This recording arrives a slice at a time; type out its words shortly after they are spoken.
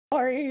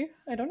sorry,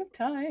 I don't have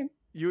time.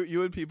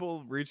 You had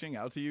people reaching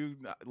out to you,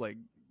 like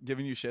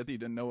giving you shit that you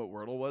didn't know what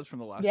Wordle was from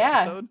the last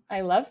Yeah, episode.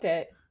 I loved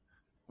it.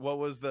 What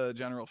was the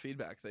general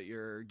feedback? That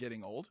you're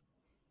getting old?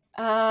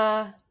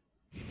 Uh,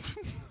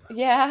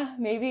 yeah,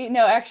 maybe.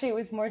 No, actually, it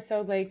was more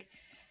so like,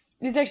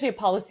 this is actually a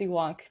policy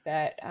wonk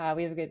that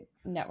we have a good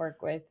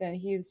network with. And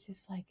he was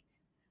just like,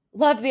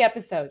 love the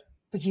episode,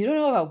 but you don't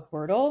know about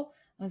Wordle?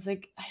 I was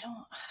like,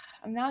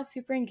 I'm not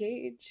super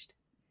engaged.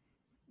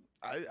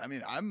 I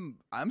mean,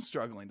 I'm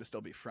struggling to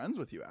still be friends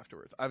with you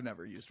afterwards. I've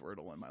never used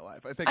Wordle in my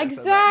life. I think I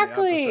said that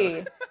in the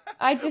Exactly.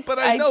 episode. But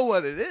I know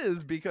what it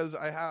is because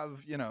I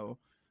have,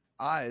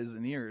 eyes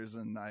and ears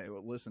and I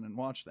listen and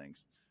watch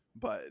things.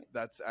 But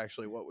that's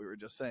actually what we were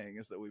just saying,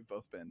 is that we've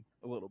both been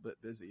a little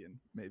bit busy and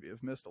maybe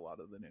have missed a lot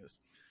of the news.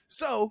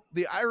 So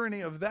the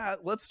irony of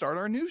that, let's start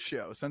our news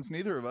show, since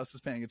neither of us is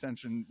paying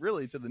attention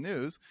really to the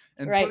news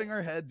and putting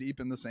our head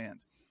deep in the sand.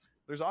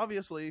 There's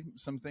obviously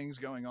some things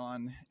going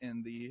on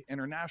in the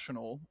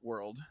international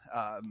world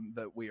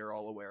that we are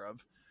all aware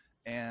of.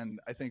 And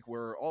I think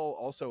we're all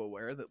also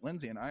aware that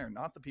Lindsay and I are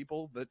not the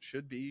people that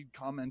should be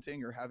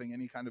commenting or having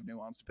any kind of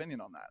nuanced opinion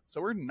on that.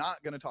 So we're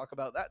not going to talk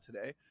about that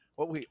today.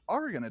 What we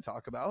are going to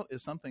talk about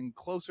is something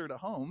closer to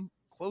home,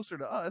 closer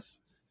to us,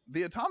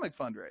 the Atomic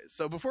Fundraise.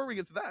 So before we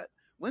get to that,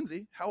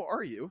 Lindsay, how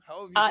are you?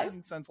 How have you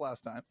been since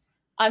last time?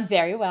 I'm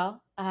very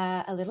well.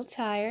 A little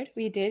tired.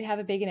 We did have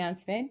a big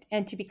announcement.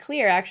 And to be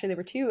clear, actually, there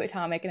were two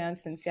Atomic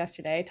announcements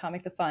yesterday.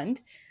 Atomic the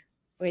Fund,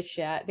 which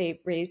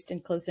they raised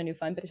and closed a new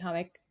fund, but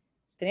Atomic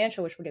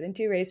Financial, which we'll get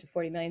into, raised a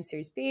 40 million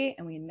Series B,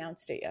 and we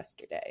announced it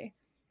yesterday.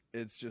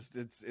 It's just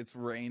it's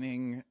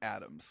raining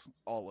atoms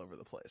all over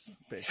the place.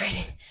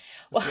 Basically.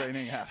 It's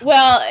raining atoms.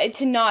 Well,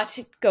 to not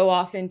go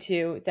off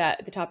into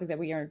the topic that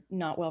we are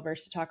not well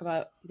versed to talk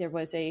about, there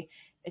was a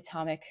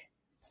atomic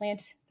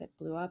plant that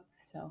blew up,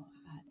 so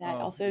that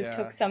also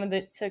took some of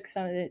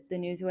the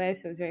news away.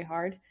 So it was very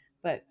hard.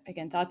 But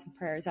again, thoughts and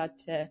prayers out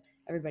to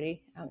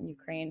everybody out in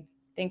Ukraine.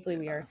 Thankfully,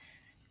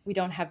 we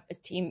don't have a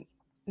team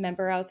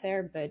member out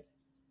there, but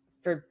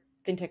for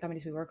fintech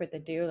companies we work with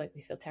that do, like,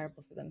 we feel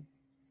terrible for them.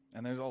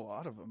 And there's a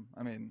lot of them.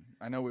 I mean,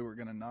 I know we were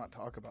going to not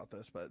talk about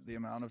this, but the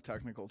amount of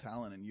technical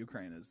talent in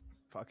Ukraine is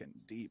fucking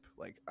deep.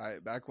 Like,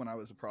 back when I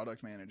was a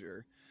product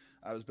manager,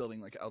 I was building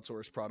like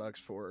outsourced products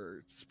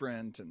for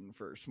Sprint and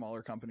for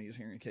smaller companies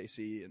here in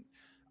KC. And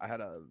I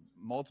had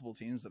multiple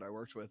teams that I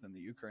worked with in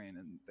the Ukraine,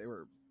 and they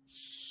were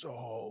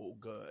so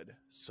good.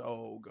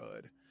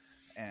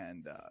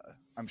 And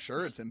I'm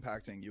sure it's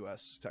impacting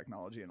U.S.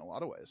 technology in a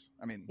lot of ways.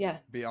 I mean,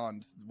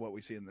 beyond what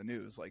we see in the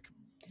news, like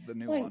the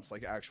nuance,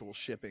 like actual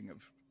shipping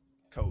of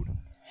code.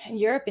 And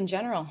Europe in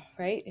general,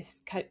 right?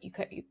 If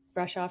you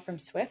brush off from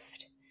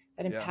SWIFT,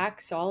 that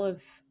impacts all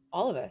of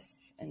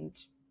us. And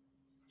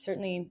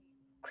certainly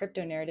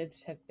crypto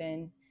narratives have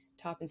been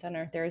top and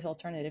center. There is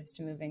alternatives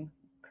to moving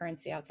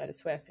currency outside of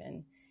SWIFT,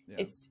 and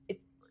it's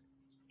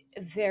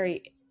a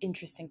very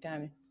interesting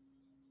time.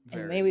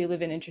 And may we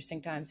live in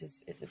interesting times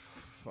is a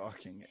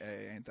fucking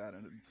A, ain't that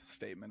a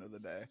statement of the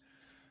day?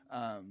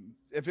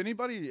 If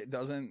anybody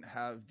doesn't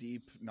have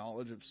deep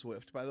knowledge of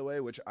Swift, by the way,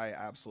 which I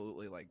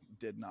absolutely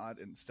did not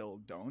and still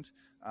don't,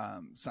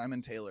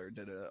 Simon Taylor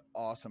did an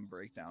awesome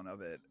breakdown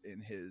of it in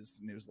his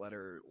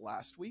newsletter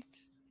last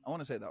week. I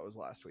want to say that was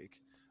last week.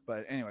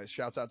 But anyways,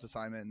 shouts out to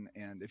Simon.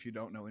 And if you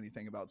don't know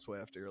anything about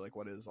Swift, or you're like,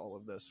 what is all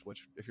of this?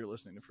 Which, if you're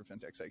listening to For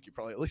Fintech's Sake, you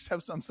probably at least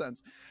have some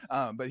sense.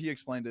 But he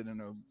explained it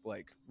in a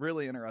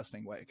really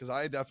interesting way, because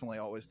I definitely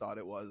always thought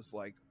it was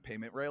like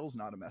payment rails,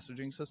 not a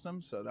messaging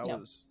system. So that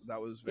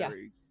was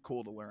very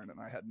cool to learn, and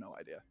I had no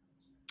idea.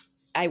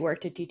 I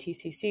worked at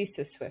DTCC,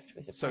 so Swift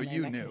was a primary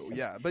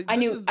mechanism. But I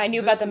knew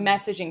about the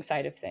messaging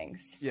side of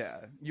things.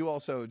 Yeah, you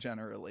also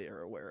generally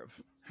are aware of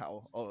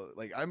how,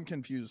 I'm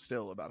confused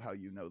still about how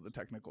you know the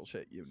technical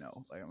shit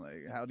I'm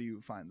like, how do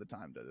you find the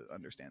time to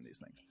understand these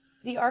things?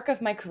 The arc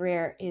of my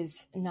career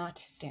is not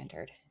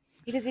standard.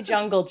 It is a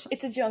jungle.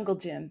 It's a jungle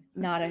gym,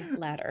 not a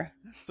ladder.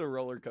 It's a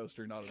roller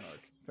coaster, not an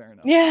arc. Fair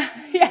enough.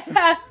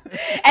 Yeah.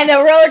 And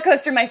the roller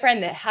coaster, my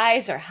friend, the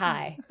highs are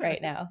high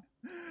right now.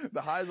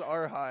 The highs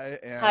are high,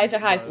 and highs are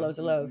highs, lows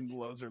are lows.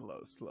 Lows are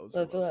lows. Lows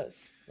are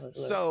lows.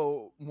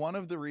 So one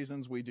of the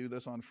reasons we do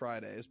this on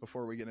Fridays,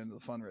 before we get into the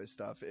fundraise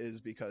stuff,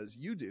 is because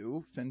you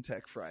do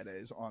Fintech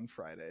Fridays on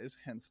Fridays,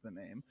 hence the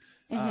name.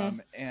 Mm-hmm.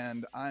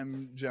 And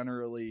I'm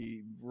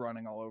generally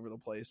running all over the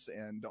place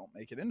and don't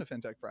make it into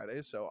Fintech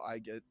Fridays, so I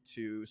get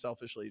to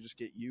selfishly just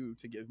get you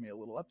to give me a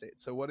little update.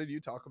 So what did you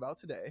talk about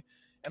today?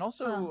 And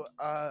also,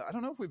 I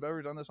don't know if we've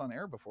ever done this on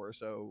air before,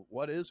 so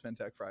what is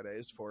Fintech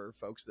Fridays for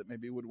folks that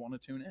maybe would want to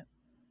tune in?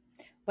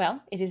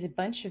 Well, it is a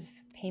bunch of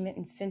payment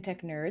and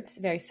fintech nerds,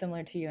 very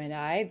similar to you and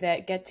I,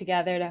 that get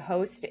together to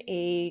host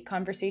a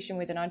conversation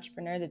with an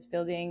entrepreneur that's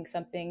building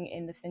something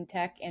in the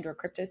fintech and or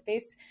crypto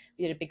space.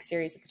 We did a big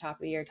series at the top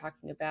of the year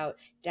talking about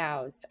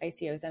DAOs,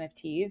 ICOs,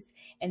 NFTs.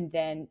 And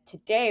then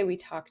today we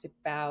talked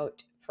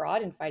about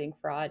fraud and fighting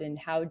fraud, and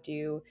how do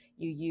you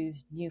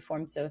use new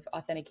forms of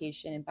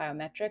authentication and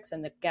biometrics.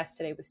 And the guest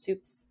today was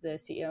Soups, the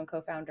CEO and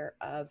co-founder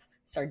of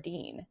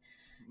Sardine.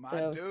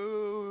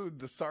 Dude,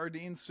 the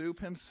sardine soup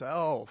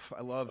himself.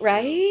 I love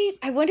right. Soups.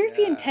 I wonder if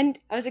he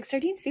I was like,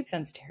 sardine soup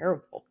sounds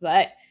terrible,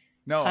 but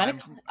no,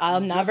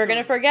 I'm never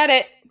gonna forget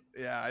it.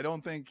 Yeah, I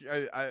don't think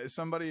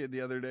somebody the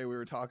other day we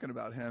were talking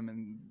about him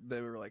and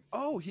they were like,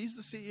 "Oh, he's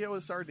the CEO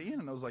of Sardine,"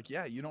 and I was like,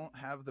 "Yeah, you don't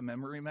have the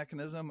memory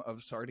mechanism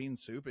of sardine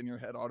soup in your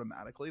head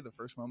automatically the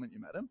first moment you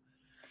met him."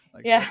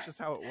 Like, that's just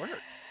how it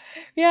works.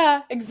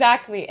 Yeah,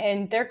 exactly.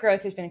 And their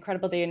growth has been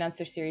incredible. They announced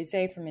their Series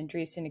A from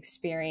Andreessen,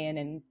 Experian,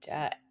 and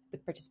the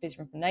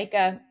participation from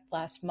Nika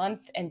last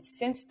month. And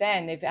since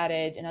then, they've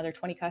added another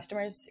 20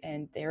 customers,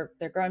 and they're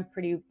growing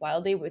pretty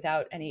wildly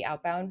without any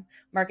outbound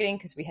marketing,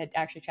 because we had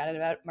actually chatted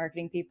about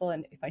marketing people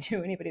and if I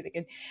knew anybody that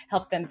could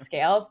help them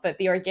scale. But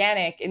the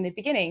organic in the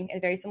beginning, and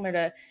very similar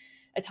to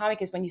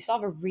Atomic, is when you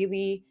solve a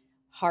really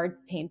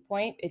hard pain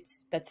point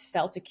that's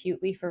felt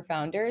acutely for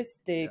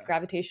founders, the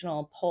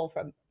gravitational pull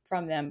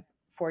from them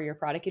for your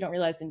product, you don't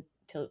realize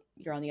until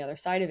you're on the other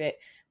side of it,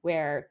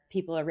 where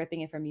people are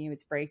ripping it from you,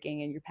 it's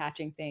breaking, and you're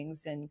patching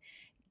things. And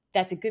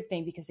that's a good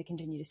thing because they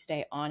continue to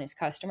stay on as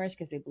customers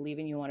because they believe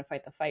in you, want to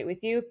fight the fight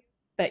with you.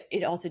 But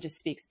it also just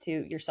speaks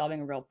to you're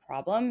solving a real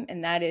problem,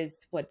 and that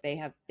is what they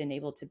have been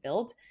able to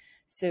build.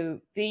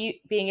 So being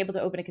able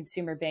to open a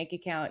consumer bank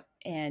account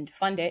and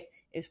fund it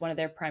is one of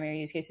their primary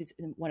use cases,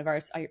 one of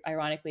ours,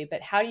 ironically.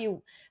 But how do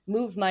you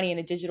move money in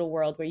a digital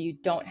world where you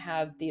don't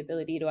have the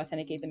ability to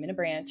authenticate them in a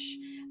branch?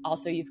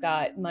 Also, you've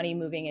got money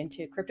moving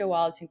into crypto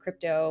wallets and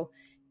crypto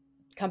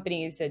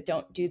companies that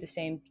don't do the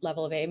same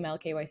level of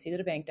AML KYC that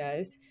a bank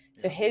does.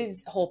 So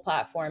his whole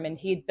platform, and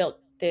he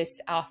built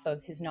this off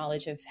of his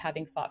knowledge of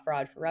having fought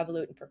fraud for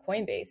Revolut and for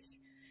Coinbase,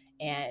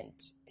 and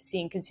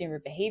seeing consumer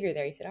behavior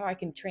there. He said, I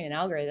can train an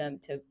algorithm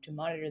to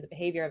monitor the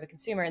behavior of a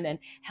consumer and then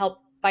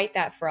help fight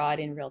that fraud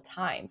in real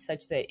time,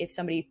 such that if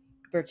somebody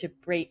were to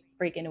break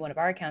into one of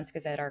our accounts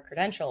because they had our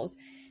credentials,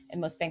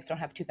 and most banks don't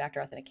have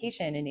two-factor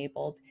authentication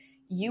enabled,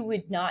 you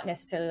would not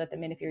necessarily let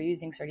them in if you're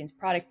using Sardine's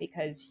product,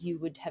 because you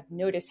would have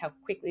noticed how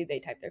quickly they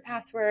type their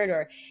password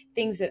or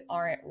things that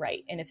aren't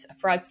right. And if a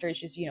fraudster is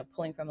just,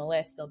 pulling from a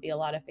list, there'll be a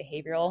lot of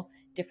behavioral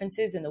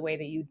differences in the way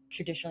that you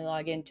traditionally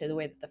log in to the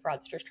way that the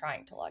fraudster is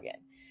trying to log in.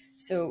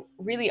 So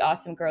really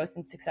awesome growth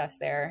and success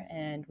there.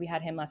 And we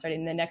had him last Friday.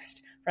 And the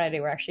next Friday,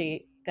 we're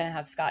actually going to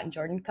have Scott and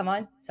Jordan come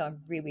on. So I'm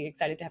really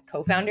excited to have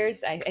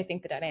co-founders. I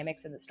think the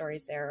dynamics and the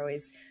stories there are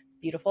always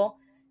beautiful.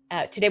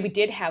 Today, we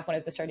did have one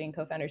of the Sardine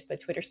co-founders, but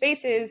Twitter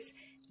Spaces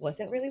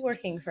wasn't really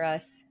working for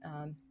us.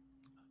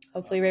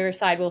 Hopefully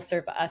Riverside will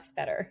serve us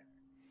better.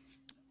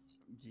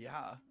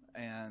 Yeah.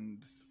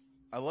 And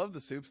I love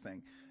the Soups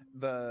thing.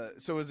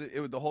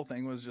 The whole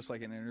thing was just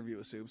like an interview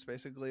with Soups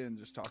basically, and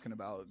just talking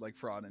about like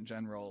fraud in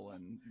general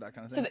and that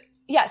kind of thing.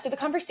 So the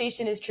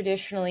conversation is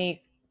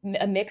traditionally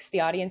a mix. The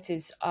audience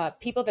is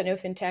people that know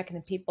fintech and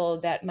the people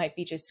that might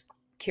be just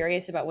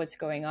curious about what's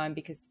going on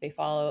because they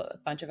follow a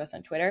bunch of us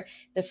on Twitter.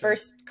 The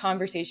first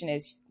conversation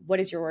is, what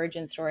is your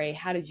origin story?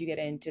 How did you get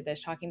into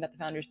this? Talking about the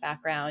founder's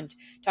background,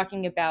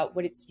 talking about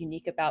what it's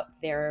unique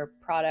about their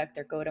product,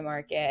 their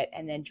go-to-market,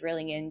 and then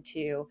drilling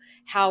into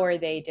how are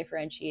they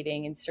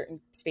differentiating in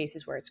certain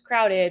spaces where it's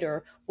crowded,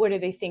 or what do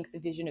they think the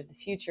vision of the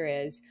future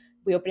is.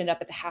 We open it up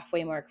at the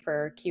halfway mark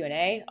for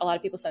Q&A. A lot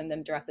of people send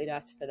them directly to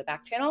us for the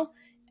back channel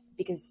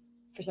because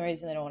for some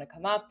reason they don't want to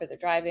come up or they're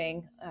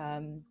driving.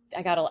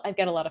 I've got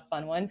a lot of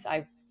fun ones.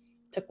 I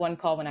took one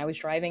call when I was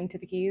driving to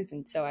the Keys,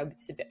 and so I would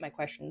submit my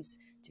questions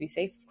to be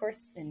safe, of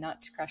course, and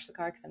not to crash the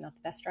car because I'm not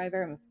the best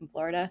driver. I'm from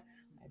Florida.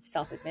 I've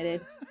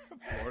self-admitted.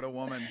 Florida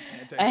woman.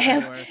 Can't take it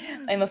anywhere.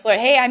 I'm a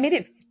Florida. Hey, I made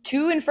it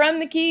to and from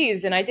the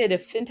Keys, and I did a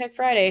Fintech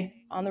Friday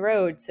on the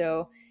road,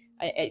 so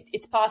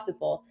it's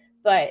possible.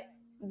 But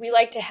we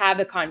like to have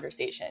a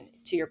conversation,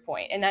 to your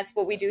point, and that's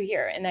what we do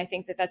here. And I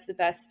think that that's the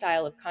best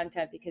style of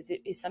content because it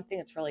is something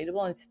that's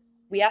relatable, and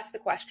we ask the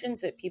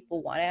questions that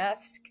people want to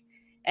ask,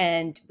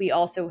 and we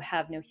also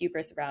have no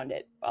hubris around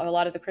it. A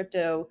lot of the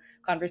crypto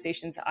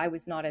conversations, I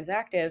was not as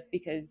active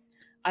because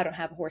I don't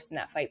have a horse in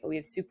that fight, but we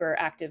have super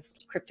active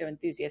crypto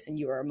enthusiasts, and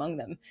you are among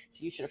them.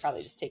 So you should have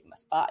probably just taken my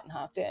spot and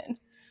hopped in.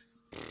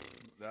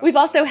 We've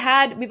also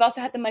had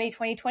the Money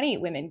 2020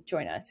 women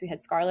join us. We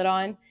had Scarlett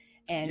on.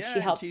 And she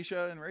helped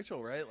Keisha and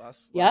Rachel, right?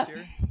 Last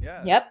year.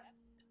 Yeah. Yep.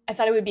 I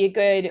thought it would be a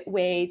good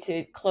way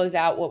to close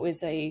out what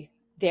was a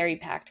very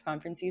packed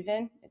conference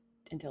season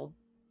until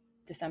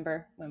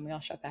December when we all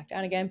shut back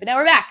down again. But now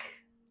we're back.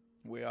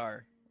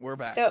 We're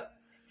back.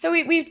 So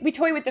we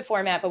toy with the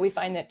format, but we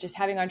find that just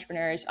having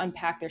entrepreneurs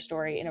unpack their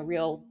story in a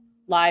real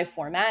live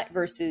format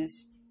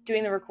versus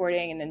doing the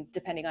recording, and then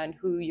depending on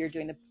who you're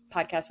doing the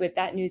podcast with,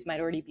 that news might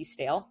already be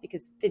stale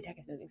because fintech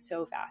is moving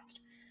so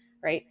fast,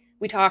 right?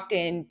 We talked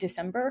in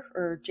December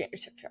we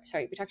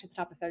talked at the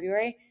top of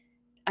February.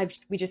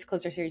 We just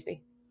closed our Series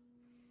B.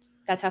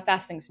 That's how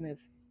fast things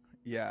move.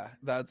 Yeah,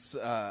 that's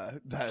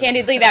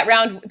candidly that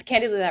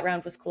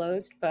round was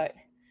closed, but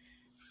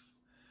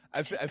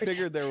I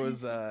figured there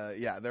was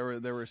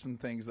there were some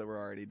things that were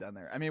already done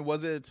there. I mean,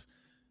 was it?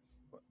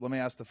 Let me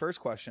ask the first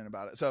question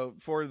about it. So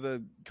for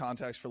the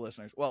context for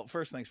listeners, well,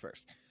 first things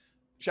first.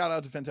 Shout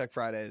out to Fintech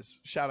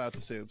Fridays. Shout out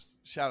to Soups.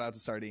 Shout out to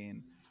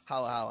Sardine.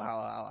 Holla, holla,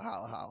 holla, holla,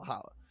 holla, holla,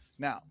 holla.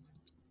 Now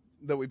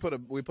that we put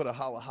a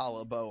holla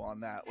holla bow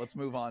on that, let's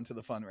move on to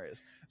the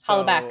fundraise.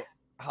 So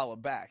holla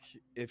back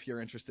if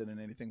you're interested in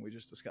anything we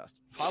just discussed.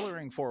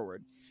 Following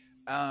forward.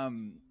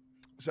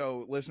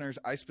 So listeners,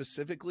 I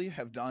specifically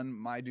have done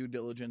my due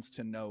diligence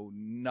to know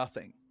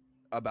nothing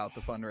about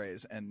the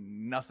fundraise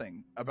and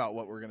nothing about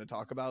what we're going to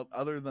talk about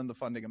other than the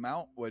funding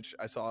amount, which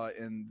I saw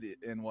in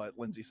what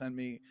Lindsay sent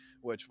me,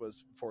 which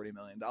was $40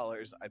 million.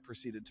 I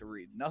proceeded to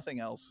read nothing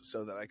else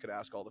so that I could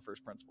ask all the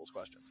first principles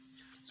questions.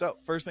 So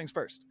first things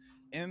first,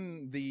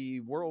 in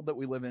the world that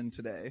we live in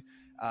today,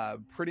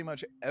 pretty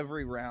much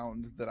every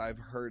round that I've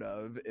heard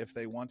of, if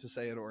they want to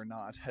say it or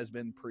not, has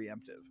been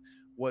preemptive.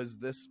 Was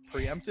this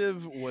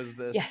preemptive? Was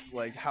this yes.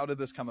 Like, how did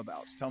this come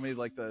about? Tell me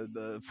like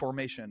the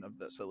formation of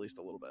this, at least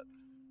a little bit.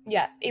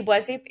 Yeah, it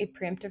was a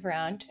preemptive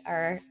round.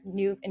 Our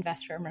new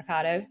investor,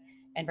 Mercado,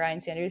 and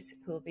Brian Sanders,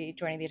 who will be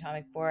joining the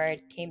Atomic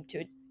board, came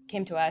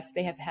to us.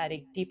 They have had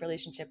a deep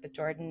relationship with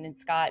Jordan and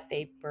Scott.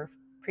 They were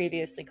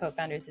previously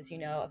co-founders, as you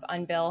know, of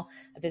Unbill,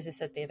 a business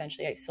that they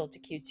eventually sold to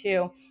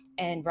Q2.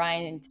 And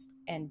Brian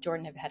and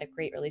Jordan have had a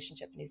great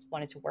relationship, and he's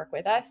wanted to work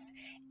with us.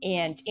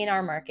 And in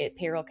our market,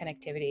 payroll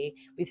connectivity,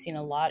 we've seen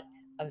a lot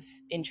of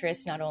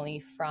interest, not only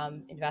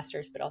from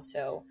investors, but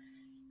also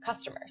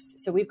customers.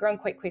 So we've grown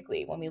quite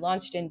quickly. When we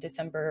launched in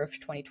December of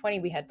 2020,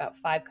 we had about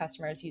 5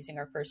 customers using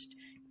our first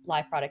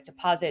live product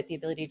deposit, the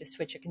ability to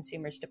switch a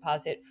consumer's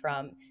deposit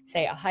from,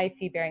 say, a high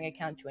fee-bearing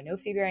account to a no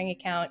fee-bearing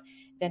account,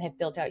 then have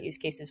built out use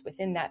cases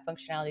within that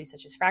functionality,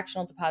 such as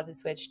fractional deposit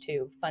switch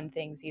to fund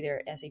things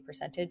either as a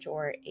percentage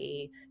or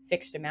a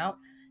fixed amount,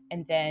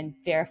 and then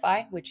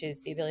verify, which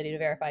is the ability to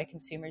verify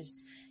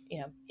consumers'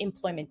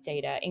 employment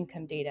data,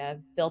 income data,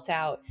 built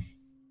out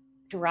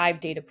derived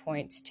data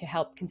points to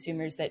help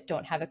consumers that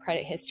don't have a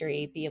credit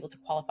history be able to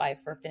qualify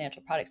for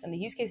financial products. And the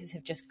use cases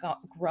have just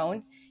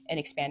grown and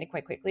expanded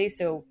quite quickly.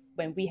 So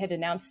when we had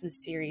announced the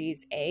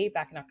Series A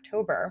back in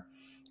October,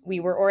 we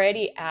were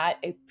already at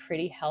a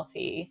pretty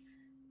healthy,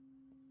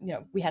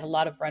 we had a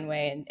lot of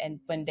runway. And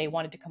when they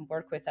wanted to come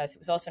work with us, it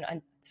was also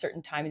an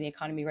uncertain time in the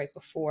economy right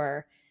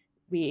before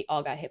we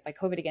all got hit by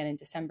COVID again in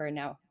December. And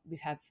now we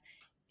have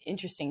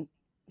interesting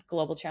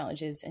global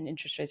challenges and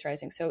interest rates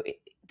rising. So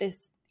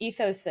this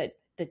ethos that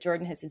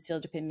Jordan has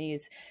instilled upon me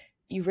is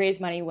you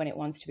raise money when it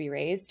wants to be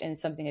raised. And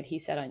it's something that he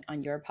said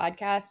on your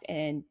podcast.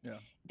 And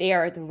they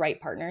are the right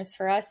partners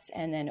for us.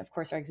 And then, of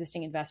course, our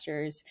existing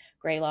investors,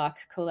 Greylock,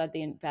 co-led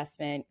the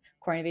investment,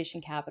 Core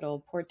Innovation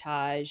Capital,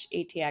 Portage,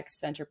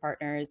 ATX Venture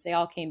Partners, they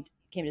all came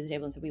to the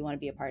table and said, we want to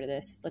be a part of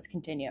this. Let's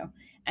continue.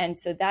 And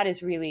so that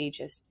is really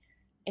just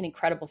an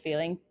incredible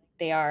feeling.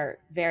 They are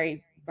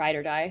very ride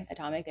or die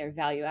Atomic. They're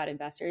value add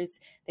investors.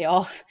 They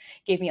all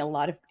gave me a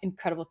lot of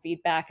incredible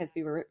feedback as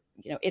we were,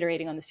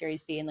 iterating on the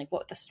Series B and like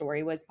what the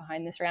story was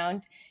behind this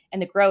round.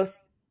 And the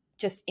growth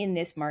just in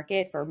this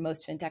market for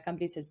most fintech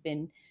companies has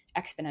been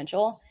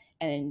exponential.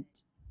 And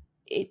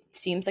it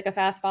seems like a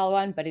fast follow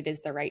on, but it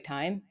is the right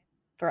time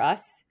for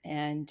us.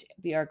 And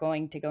we are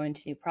going to go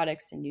into new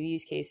products and new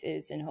use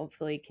cases and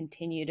hopefully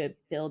continue to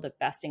build a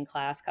best in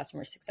class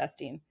customer success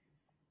team.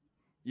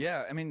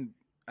 Yeah. I mean,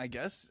 I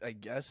guess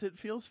it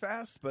feels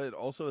fast, but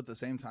also at the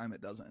same time,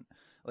 it doesn't.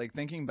 Like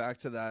thinking back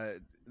to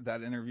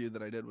that interview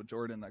that I did with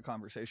Jordan, that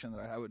conversation that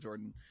I had with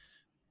Jordan,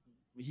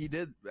 he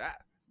did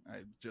that. I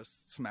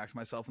just smacked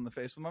myself in the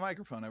face with my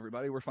microphone.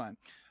 Everybody, we're fine.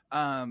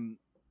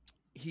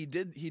 He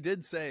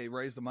did say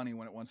raise the money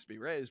when it wants to be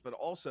raised, but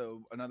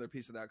also another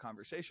piece of that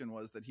conversation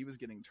was that he was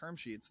getting term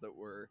sheets that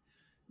were,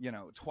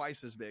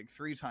 twice as big,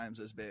 3 times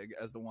as big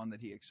as the one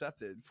that he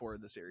accepted for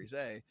the Series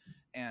A.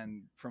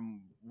 And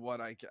from what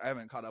I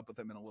haven't caught up with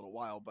him in a little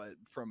while, but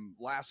from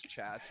last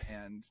chat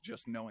and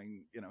just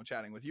knowing,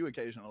 chatting with you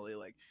occasionally,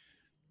 like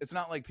it's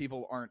not like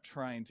people aren't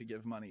trying to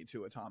give money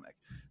to Atomic.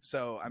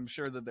 So I'm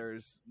sure that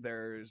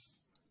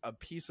there's a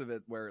piece of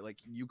it where like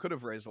you could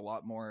have raised a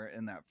lot more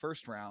in that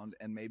first round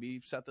and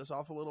maybe set this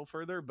off a little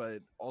further,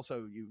 but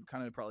also you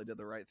kind of probably did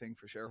the right thing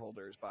for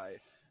shareholders by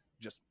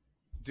just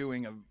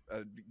doing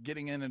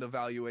getting in an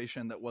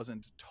evaluation that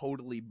wasn't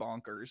totally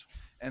bonkers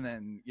and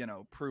then,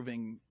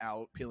 proving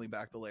out, peeling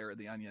back the layer of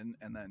the onion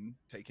and then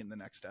taking the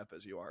next step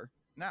as you are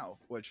now,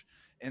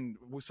 and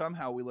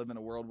somehow we live in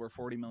a world where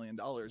 $40 million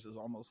is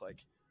almost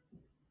like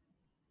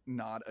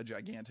not a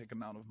gigantic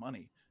amount of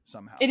money.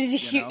 Somehow it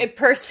is it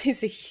personally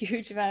is a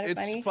huge amount of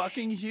money. It's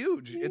fucking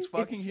huge. It's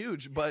fucking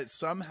huge. But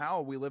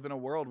somehow we live in a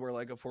world where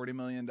like a $40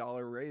 million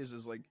raise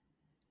is like,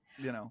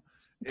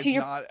 it's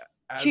not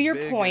as big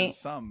as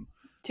some.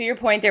 To your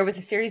point, there was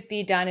a Series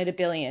B done at $1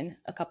 billion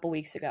a couple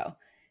weeks ago,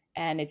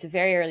 and it's a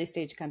very early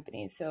stage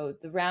company. So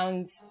the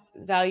rounds,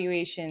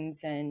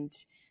 valuations, and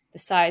the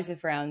size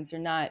of rounds are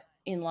not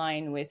in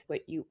line with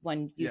what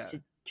one used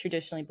to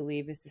traditionally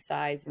believe is the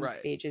size and the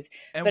stages.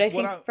 And but I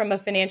think from a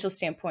financial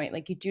standpoint,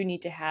 like you do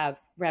need to have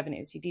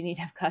revenues, you do need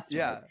to have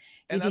customers,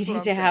 you do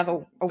need to have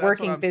a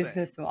working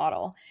business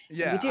model.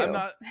 Yeah,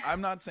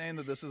 I'm not saying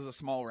that this is a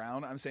small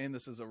round. I'm saying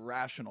this is a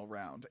rational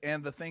round.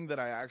 And the thing that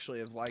I actually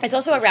have liked, it's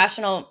also a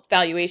rational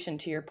valuation.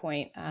 To your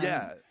point,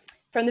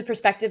 from the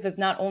perspective of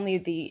not only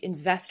the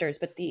investors,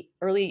 but the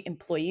early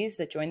employees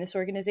that join this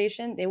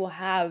organization, they will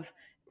have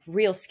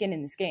real skin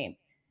in this game.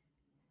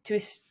 To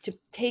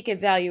take a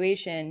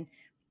valuation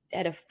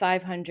at a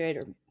 500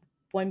 or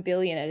 1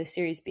 billion at a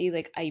Series B,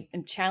 like I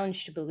am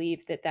challenged to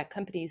believe that that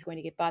company is going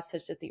to get bought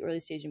such that the early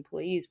stage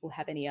employees will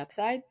have any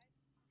upside,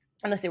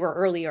 unless they were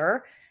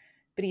earlier.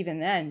 But even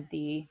then,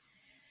 the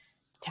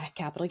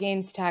capital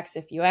gains tax,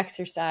 if you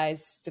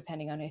exercise,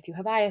 depending on if you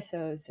have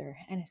ISOs or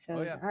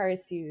NSOs or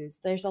RSUs,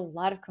 there's a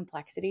lot of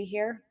complexity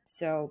here.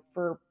 So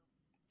for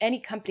any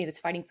company that's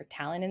fighting for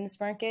talent in this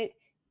market,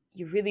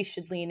 you really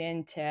should lean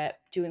into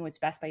doing what's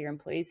best by your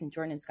employees. And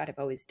Jordan and Scott have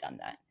always done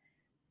that.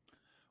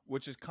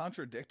 Which is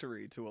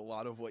contradictory to a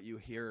lot of what you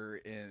hear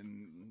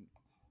in...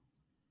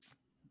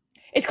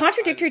 It's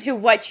contradictory to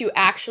what you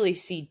actually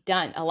see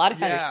done. A lot of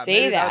founders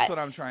say that. That's what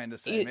I'm trying to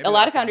say. A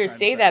lot of founders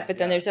say that, but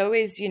then there's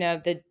always,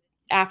 the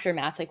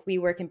aftermath. Like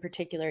WeWork in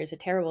particular is a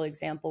terrible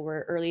example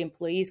where early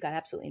employees got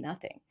absolutely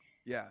nothing.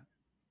 Yeah.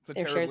 It's a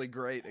terribly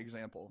great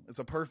example. It's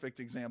a perfect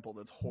example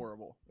that's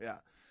horrible. Yeah.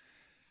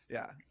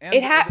 Yeah. And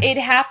it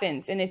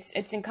happens, and it's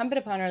incumbent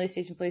upon early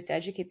stage employees to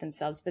educate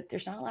themselves, but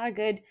there's not a lot of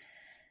good...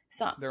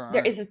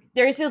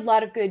 there is a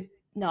lot of good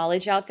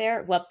knowledge out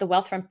there. Well, the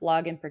Wealthfront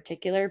blog in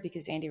particular,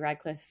 because Andy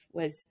Radcliffe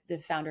was the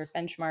founder of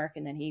Benchmark,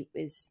 and then he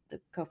is the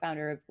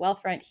co-founder of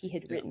Wealthfront. He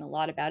had written a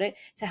lot about it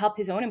to help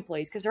his own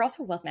employees, because they're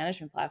also a wealth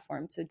management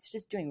platform. So it's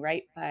just doing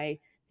right by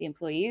the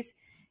employees.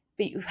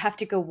 But you have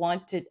to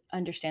want to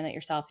understand that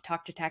yourself.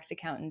 Talk to tax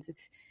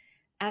accountants.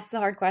 Ask the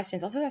hard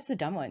questions. Also ask the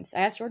dumb ones.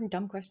 I ask Jordan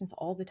dumb questions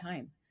all the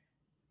time.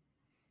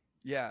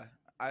 Yeah,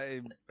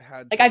 I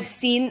had I've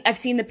seen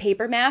the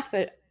paper math,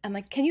 but I'm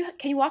like, can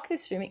you walk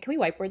this through me? Can we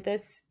whiteboard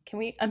this? Can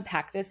we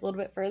unpack this a little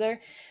bit further?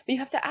 But you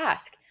have to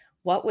ask,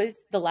 what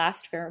was the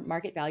last fair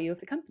market value of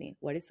the company?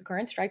 What is the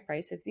current strike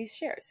price of these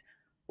shares?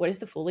 What is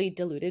the fully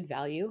diluted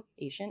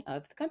valuation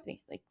of the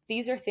company? Like,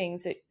 these are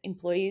things that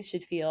employees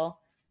should feel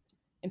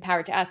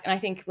empowered to ask. And I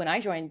think when I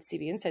joined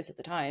CB Insights at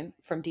the time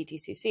from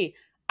DTCC,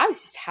 I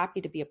was just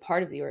happy to be a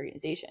part of the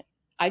organization.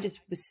 I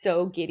just was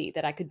so giddy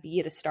that I could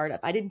be at a startup.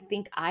 I didn't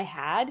think I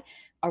had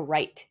a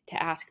right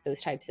to ask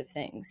those types of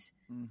things.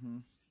 Mm-hmm.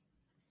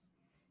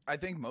 I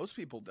think most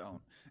people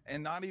don't.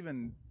 And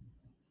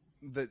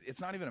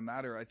it's not even a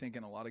matter, I think,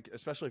 in a lot of,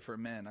 especially for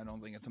men, I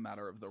don't think it's a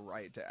matter of the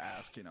right to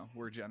ask.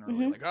 We're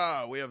generally like,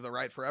 oh, we have the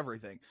right for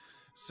everything.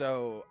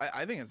 So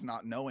I think it's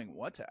not knowing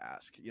what to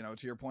ask,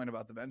 to your point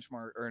about the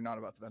Benchmark, or not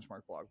about the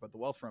Benchmark blog, but the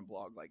Wealthfront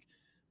blog, like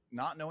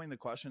not knowing the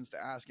questions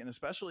to ask. And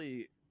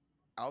especially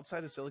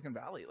outside of Silicon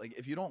Valley, like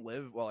if you don't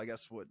live, well, I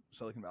guess what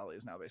Silicon Valley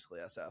is now basically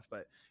SF,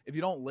 but if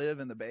you don't live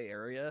in the Bay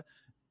Area,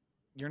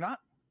 you're not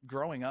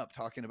growing up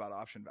talking about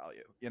option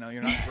value.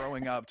 You're not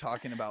growing up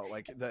talking about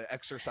like the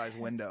exercise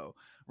window,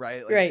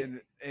 right? Like, right.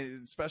 And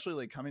especially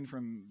like coming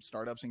from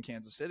startups in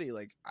Kansas City,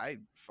 like I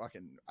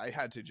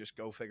had to just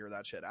go figure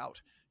that shit out,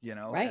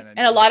 Right.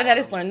 And a lot of that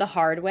is learned the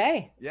hard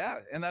way. Yeah.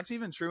 And that's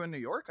even true in New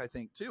York, I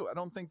think too. I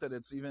don't think that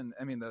it's even,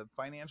 the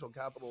financial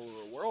capital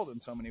of the world in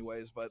so many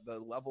ways, but the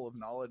level of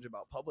knowledge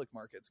about public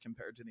markets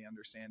compared to the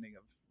understanding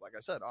of, like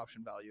I said,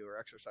 option value or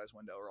exercise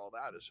window or all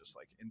that is just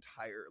like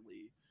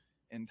entirely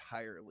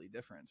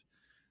different.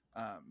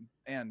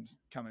 And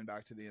coming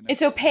back to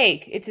it's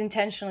opaque. It's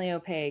intentionally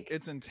opaque.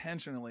 It's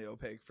intentionally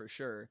opaque for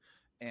sure.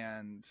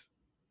 And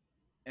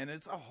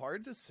it's a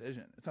hard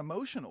decision. It's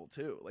emotional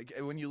too. Like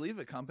when you leave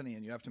a company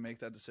and you have to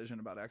make that decision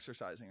about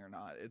exercising or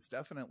not, it's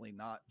definitely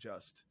not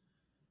just,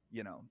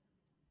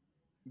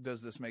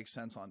 does this make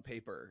sense on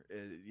paper?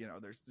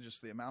 There's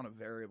just the amount of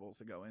variables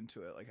that go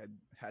into it. Like I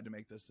had to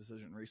make this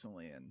decision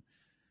recently and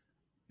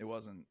it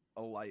wasn't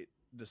a light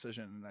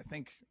decision. And I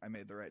think I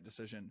made the right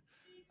decision.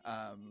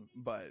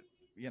 But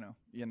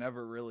you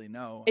never really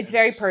know. It's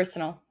very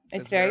personal.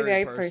 It's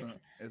very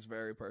personal. It's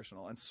very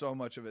personal. And so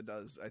much of it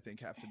does, I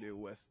think, have to do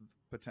with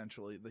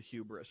potentially the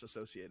hubris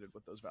associated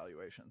with those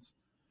valuations.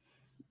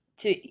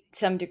 To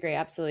some degree,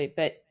 absolutely.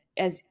 But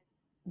as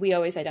we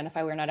always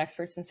identify, we're not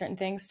experts in certain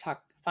things.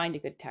 Find a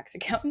good tax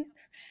accountant.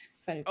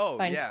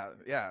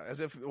 Yeah.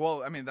 As if, well,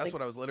 that's like,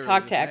 what I was literally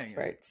talk just to saying.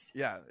 Experts.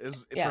 Yeah.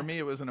 For me,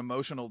 it was an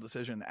emotional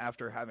decision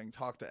after having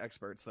talked to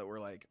experts that were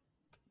like,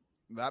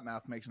 that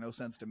math makes no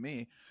sense to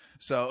me.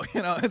 So,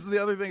 it's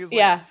the other thing is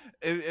like,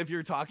 if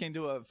you're talking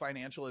to a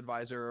financial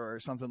advisor or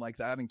something like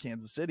that in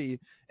Kansas City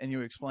and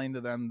you explain to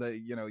them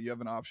that, you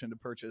have an option to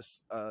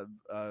purchase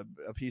a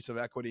piece of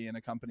equity in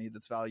a company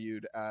that's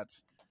valued at,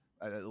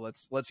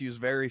 let's use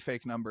very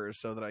fake numbers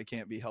so that I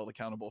can't be held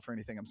accountable for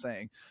anything I'm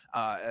saying,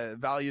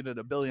 valued at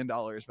 $1 billion,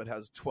 but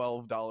has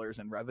 $12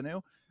 in revenue.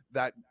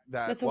 That's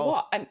a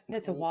walk.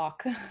 That's a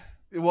walk.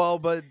 Well,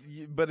 but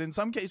in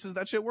some cases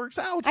that shit works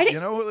out.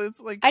 It's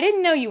like, I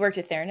didn't know you worked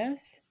at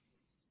Theranos.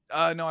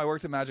 No, I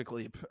worked at Magic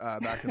Leap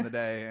back in the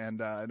day, and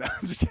no,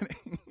 I'm just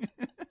kidding.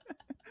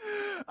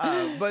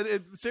 But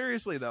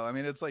seriously though,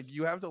 it's like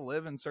you have to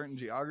live in certain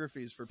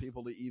geographies for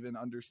people to even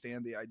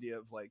understand the idea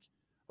of like,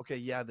 okay,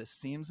 yeah, this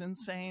seems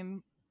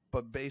insane,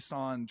 but based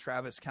on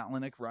Travis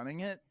Kalanick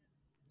running it,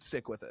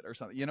 stick with it or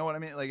something. You know what I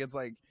mean? Like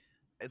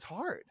it's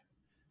hard.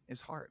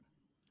 It's hard.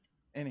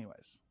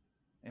 anyways,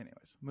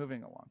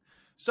 moving along.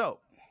 So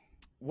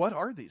what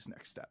are these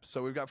next steps?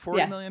 So we've got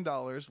 $40 million.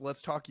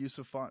 Let's talk use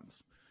of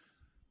funds.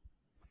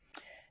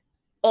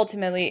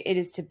 Ultimately, it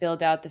is to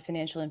build out the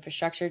financial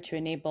infrastructure to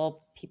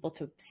enable people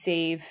to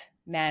save,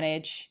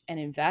 manage, and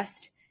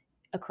invest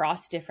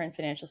across different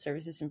financial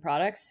services and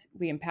products.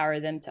 We empower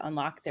them to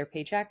unlock their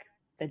paycheck.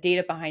 The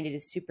data behind it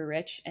is super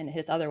rich and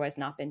has otherwise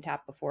not been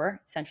tapped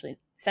before,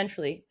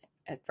 centrally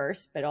at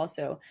first, but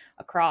also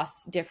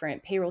across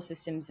different payroll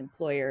systems,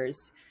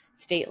 employers,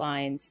 state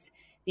lines.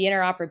 The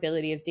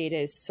interoperability of data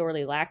is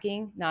sorely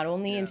lacking, not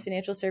only in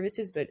financial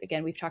services, but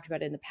again, we've talked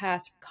about it in the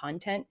past,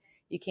 content.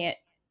 You can't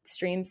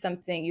stream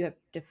something, you have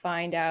to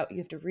find out, you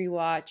have to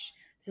rewatch.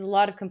 There's a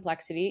lot of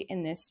complexity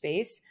in this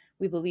space.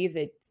 We believe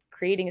that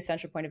creating a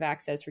central point of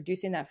access,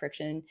 reducing that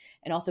friction,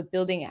 and also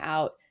building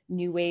out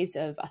new ways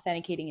of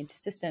authenticating into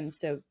systems.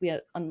 So we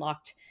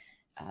launched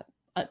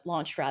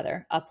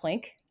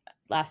Uplink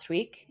last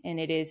week, and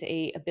it is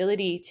a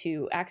ability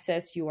to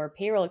access your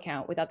payroll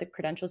account without the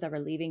credentials ever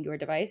leaving your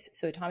device.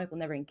 So Atomic will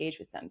never engage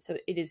with them. So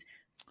it is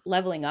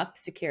leveling up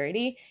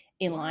security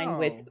in line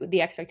with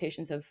the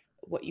expectations of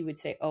what you would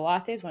say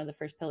OAuth is, one of the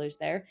first pillars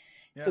there.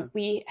 Yeah. So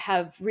we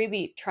have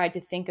really tried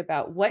to think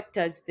about, what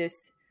does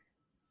this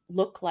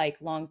look like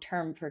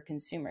long-term for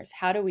consumers?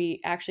 How do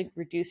we actually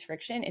reduce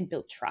friction and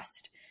build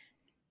trust?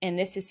 And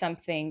this is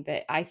something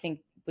that I think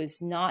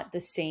was not the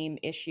same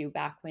issue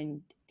back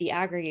when the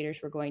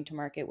aggregators were going to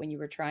market. When you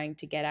were trying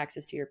to get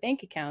access to your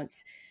bank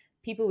accounts,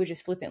 people would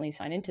just flippantly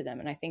sign into them.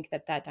 And I think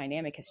that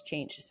dynamic has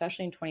changed,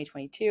 especially in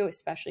 2022,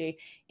 especially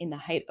in the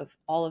height of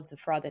all of the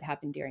fraud that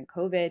happened during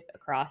COVID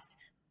across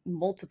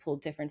multiple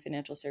different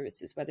financial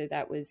services, whether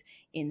that was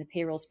in the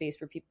payroll space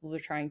where people were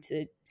trying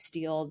to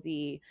steal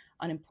the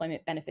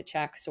unemployment benefit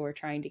checks or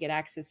trying to get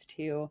access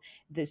to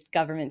this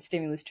government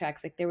stimulus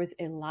checks. Like, there was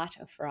a lot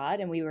of fraud,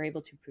 and we were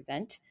able to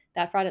prevent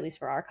that fraud, at least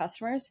for our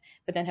customers,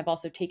 but then have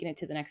also taken it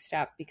to the next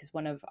step, because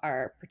one of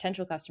our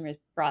potential customers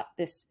brought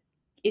this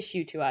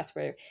issue to us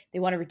where they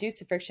want to reduce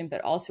the friction,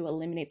 but also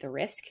eliminate the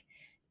risk.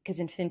 Because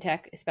in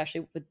fintech,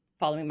 especially with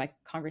following my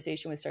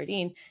conversation with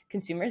Sardine,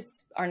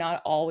 consumers are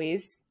not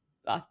always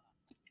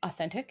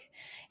authentic.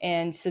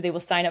 And so they will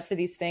sign up for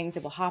these things,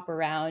 they will hop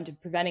around, and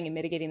preventing and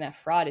mitigating that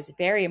fraud is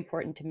very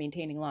important to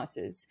maintaining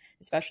losses,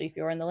 especially if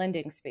you're in the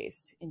lending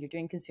space and you're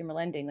doing consumer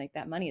lending. Like,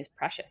 that money is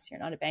precious. You're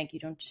not a bank. You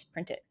don't just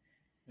print it.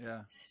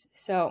 Yeah.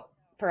 So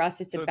for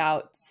us, it's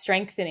about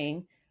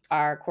strengthening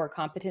our core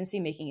competency,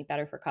 making it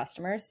better for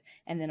customers,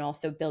 and then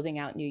also building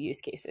out new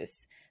use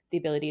cases. The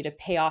ability to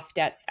pay off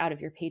debts out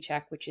of your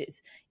paycheck, which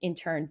is in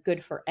turn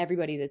good for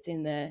everybody that's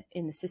in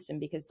the system,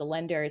 because the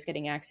lender is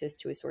getting access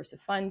to a source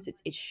of funds.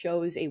 It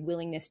shows a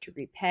willingness to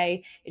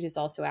repay. It is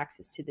also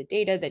access to the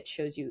data that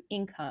shows you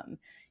income,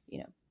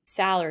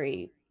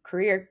 salary,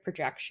 career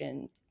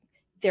projection.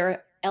 There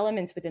are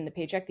elements within the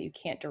paycheck that you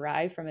can't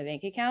derive from a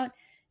bank account.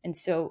 And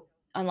so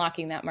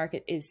unlocking that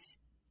market is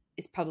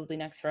probably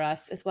next for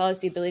us, as well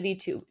as the ability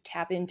to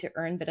tap into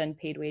earned but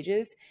unpaid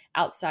wages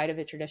outside of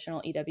a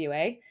traditional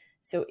EWA.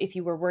 So if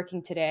you were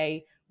working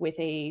today with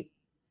a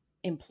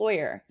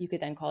employer, you could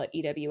then call it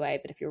EWA.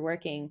 But if you're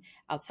working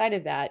outside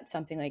of that,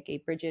 something like a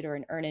Bridget or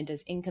an Earnin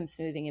does income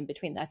smoothing in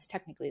between, that's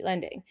technically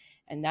lending.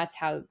 And that's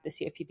how the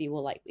CFPB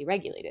will likely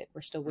regulate it.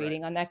 We're still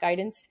waiting on that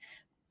guidance.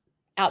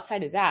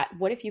 Outside of that,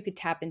 what if you could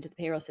tap into the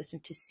payroll system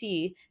to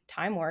see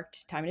time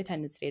worked, time and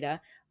attendance data,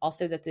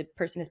 also that the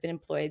person has been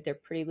employed, they're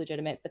pretty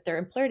legitimate, but their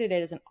employer today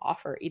doesn't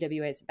offer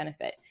EWA as a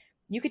benefit.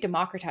 You could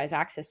democratize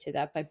access to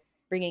that by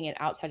bringing it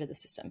outside of the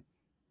system.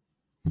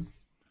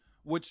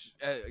 Which,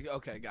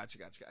 okay, gotcha.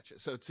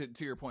 So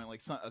to your point,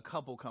 like a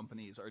couple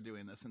companies are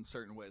doing this in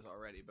certain ways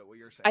already, but what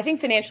you're saying, I think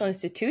financial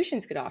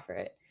institutions could offer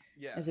it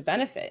as a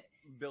benefit.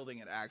 So building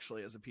it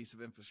actually as a piece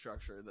of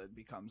infrastructure that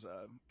becomes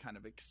a kind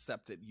of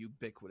accepted,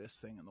 ubiquitous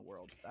thing in the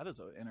world. That is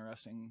an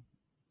interesting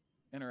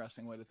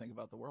way to think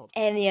about the world.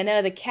 And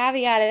the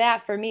caveat of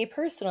that for me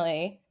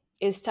personally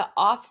is to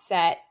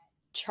offset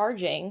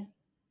charging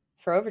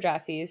for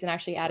overdraft fees and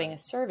actually adding a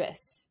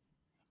service.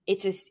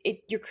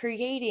 You're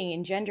creating,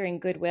 engendering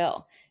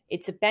goodwill.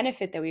 It's a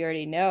benefit that we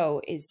already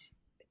know is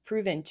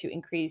proven to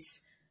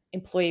increase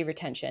employee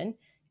retention.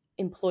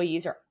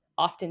 Employees are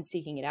often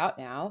seeking it out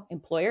now.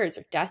 Employers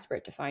are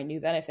desperate to find new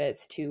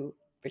benefits to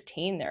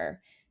retain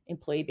their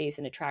employee base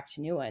and attract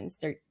new ones.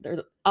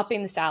 They're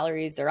upping the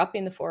salaries, they're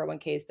upping the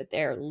 401ks, but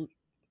they're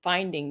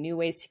finding new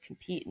ways to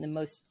compete in the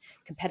most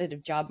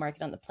competitive job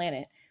market on the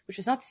planet, which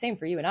was not the same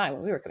for you and I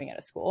when we were coming out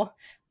of school.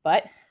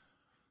 But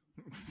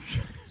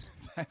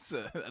that's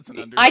an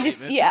understatement. I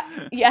just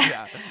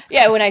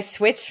yeah. When I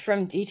switched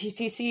from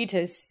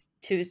DTCC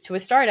to a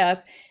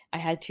startup, I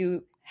had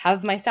to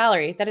have my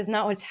salary. That is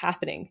not what's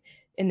happening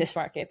in this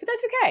market, but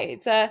that's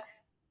okay.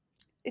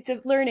 It's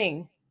a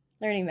learning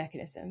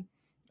mechanism,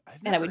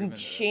 and I wouldn't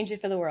change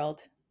it for the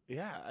world.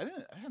 Yeah, I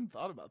hadn't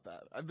thought about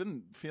that. I've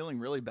been feeling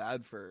really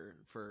bad for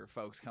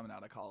folks coming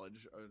out of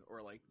college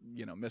or like,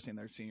 missing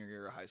their senior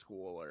year of high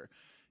school, or,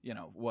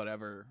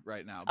 whatever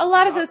right now. But a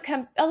lot of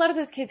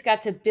those kids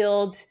got to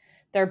build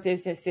their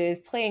businesses,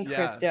 playing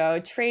crypto,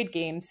 trade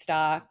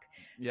GameStop.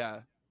 Yeah.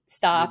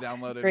 Stop. They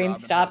downloaded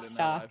GameStop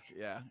stop.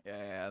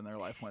 And their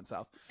life went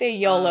south. They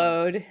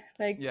YOLO'd.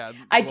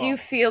 I do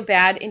feel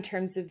bad in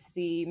terms of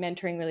the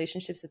mentoring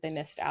relationships that they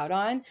missed out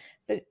on,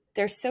 but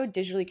they're so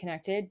digitally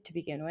connected to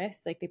begin with.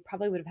 Like, they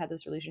probably would have had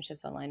those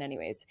relationships online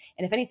anyways.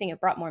 And if anything,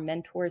 it brought more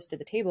mentors to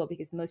the table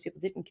because most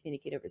people didn't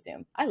communicate over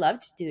Zoom. I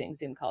loved doing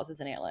Zoom calls as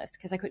an analyst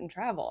because I couldn't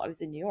travel. I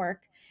was in New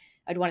York.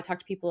 I'd want to talk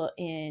to people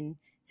in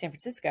San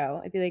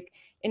Francisco. I'd be like,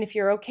 and if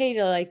you're okay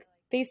to like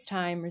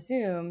FaceTime or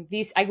Zoom,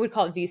 I would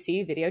call it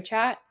VC, video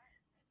chat.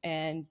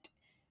 And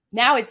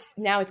now it's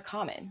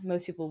common.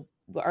 Most people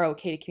are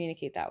okay to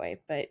communicate that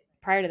way. But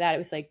prior to that, it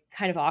was like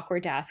kind of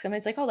awkward to ask them.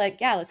 It's like, oh, like,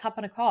 yeah, let's hop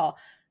on a call.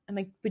 I'm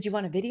like, would you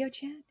want a video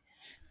chat?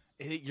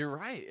 You're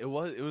right. It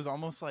was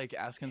almost like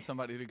asking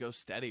somebody to go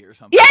steady or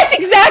something. Yes,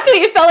 exactly.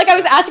 It felt like I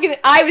was asking. If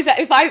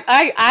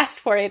I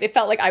asked for it, it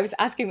felt like I was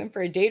asking them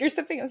for a date or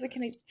something. I was like,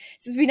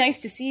 this would be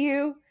nice to see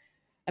you.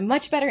 I'm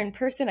much better in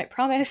person, I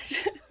promise.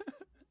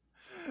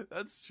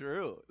 That's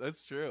true.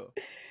 It's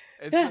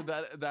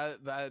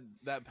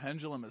that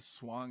pendulum has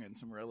swung in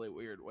some really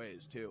weird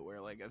ways too,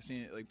 where like I've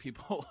seen it, like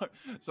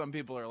some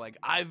people are like,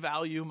 I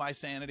value my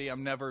sanity,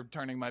 I'm never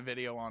turning my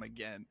video on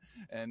again,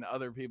 and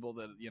other people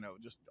that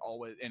just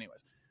always,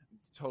 anyways,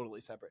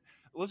 totally separate.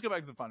 Let's go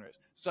back to the fundraise.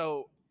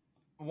 So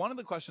one of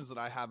the questions that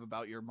I have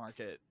about your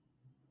market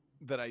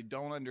that I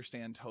don't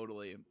understand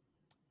totally,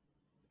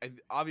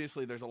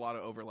 obviously there's a lot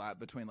of overlap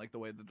between like the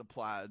way that the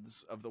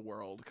Plaids of the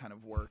world kind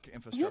of work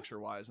infrastructure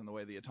wise and the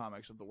way the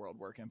Atomics of the world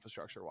work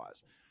infrastructure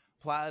wise.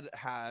 Plaid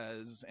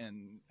has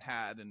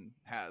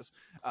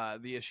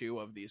the issue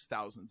of these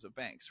thousands of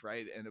banks,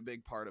 right? And a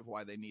big part of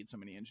why they need so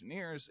many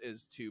engineers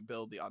is to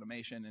build the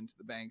automation into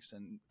the banks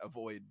and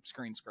avoid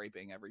screen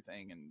scraping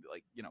everything. And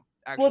like,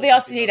 actually, well, they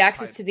also need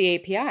access to the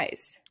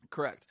APIs.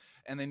 Correct.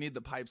 And they need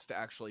the pipes to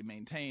actually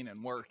maintain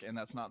and work. And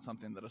that's not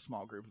something that a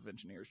small group of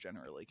engineers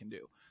generally can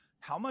do.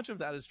 How much of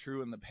that is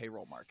true in the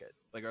payroll market?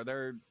 Like, are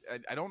there,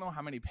 I don't know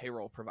how many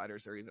payroll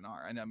providers there even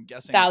are. And I'm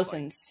guessing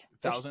thousands.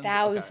 Like thousands. There's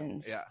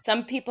thousands. Okay. Yeah.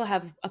 Some people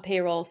have a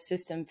payroll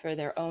system for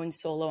their own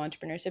solo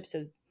entrepreneurship.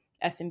 So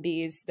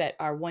SMBs that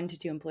are 1 to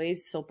 2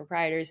 employees, sole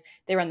proprietors,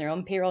 they run their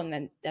own payroll. And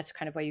then that's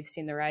kind of why you've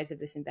seen the rise of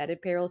this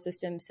embedded payroll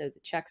system. So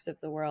the checks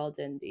of the world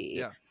and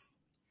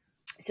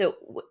so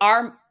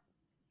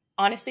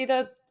honestly,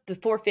 the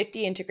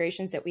 450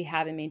 integrations that we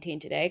have and maintain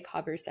today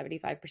covers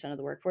 75% of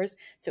the workforce.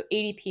 So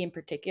ADP in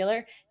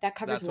particular, that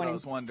covers one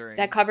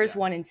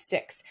in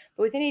 6.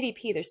 But within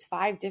ADP, there's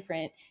 5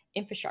 different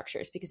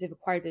infrastructures because they've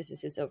acquired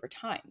businesses over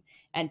time.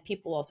 And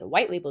people also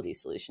white label these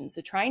solutions.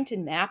 So trying to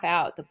map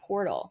out the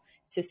portal.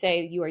 So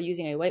say you are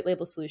using a white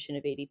label solution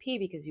of ADP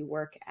because you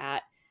work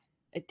at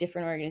a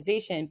different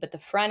organization, but the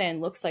front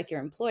end looks like your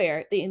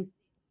employer, the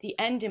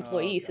end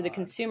employee, so the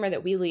consumer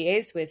that we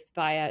liaise with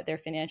via their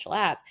financial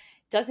app,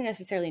 doesn't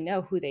necessarily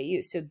know who they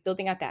use. So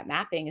building out that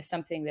mapping is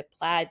something that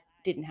Plaid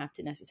didn't have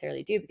to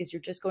necessarily do because you're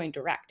just going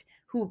direct.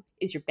 Who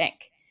is your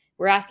bank?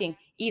 We're asking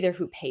either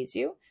who pays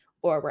you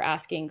or we're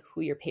asking who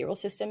your payroll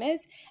system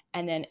is.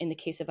 And then in the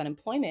case of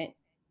unemployment,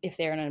 if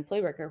they're an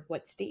unemployed worker,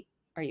 what state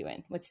are you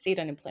in? What state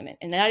unemployment?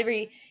 And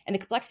the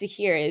complexity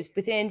here is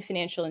within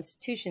financial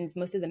institutions,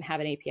 most of them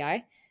have an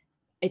API.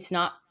 It's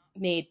not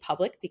made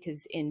public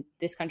because in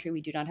this country we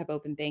do not have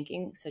open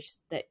banking such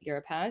that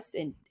Europe has,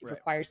 and it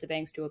requires the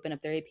banks to open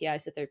up their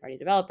APIs to third-party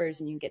developers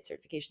and you can get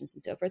certifications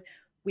and so forth.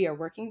 We are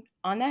working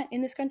on that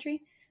in this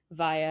country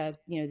via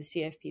the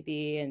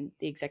CFPB and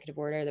the executive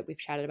order that we've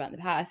chatted about in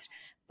the past.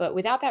 But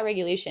without that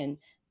regulation,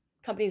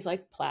 companies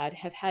like Plaid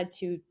have had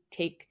to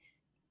take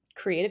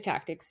creative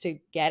tactics to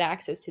get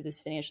access to this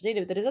financial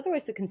data that is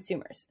otherwise the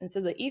consumers. And so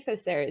the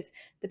ethos there is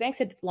the banks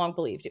had long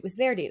believed it was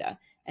their data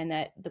and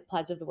that the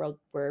Plaids of the world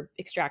were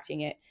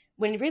extracting it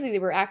when really they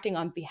were acting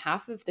on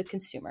behalf of the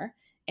consumer.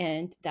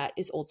 And that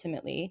is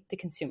ultimately the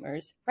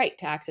consumer's right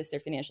to access their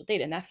financial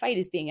data. And that fight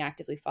is being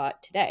actively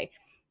fought today.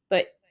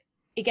 But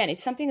again,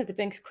 it's something that the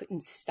banks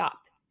couldn't stop.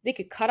 They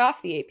could cut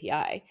off the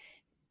API,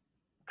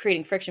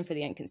 creating friction for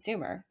the end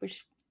consumer,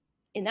 which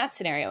in that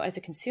scenario, as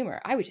a consumer,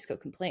 I would just go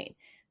complain.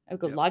 I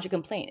would go lodge a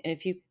complaint. And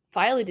if you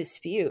file a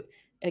dispute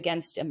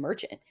against a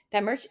merchant,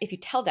 if you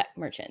tell that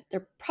merchant,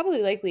 they're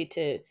probably likely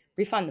to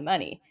refund the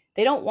money.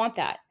 They don't want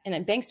that. And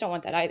then banks don't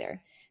want that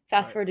either.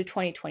 Fast forward to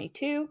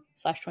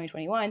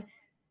 2022/2021,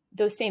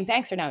 those same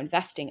banks are now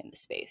investing in the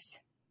space,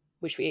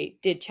 which we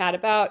did chat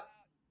about,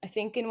 I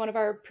think, in one of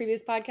our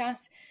previous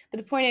podcasts. But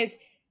the point is,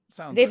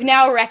 they've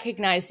now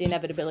recognized the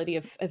inevitability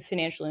of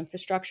financial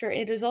infrastructure.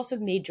 And it has also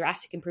made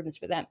drastic improvements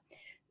for them.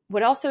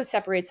 What also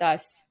separates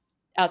us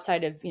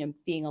outside of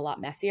being a lot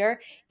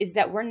messier is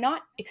that we're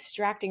not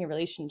extracting a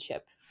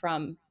relationship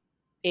from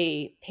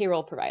a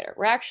payroll provider.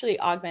 We're actually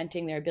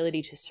augmenting their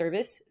ability to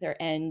service their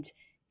end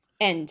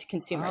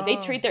consumer. They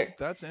treat their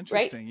that's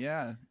interesting. Right?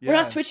 Yeah. We're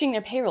not switching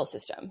their payroll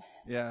system.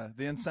 Yeah,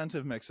 the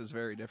incentive mix is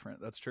very different.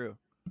 That's true.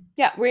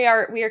 Yeah, we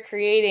are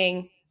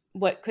creating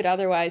what could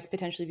otherwise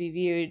potentially be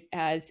viewed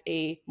as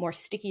a more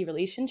sticky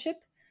relationship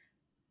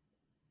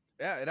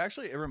Yeah,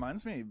 it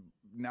reminds me,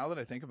 now that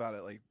I think about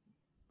it, like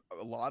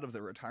a lot of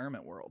the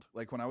retirement world.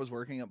 Like when I was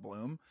working at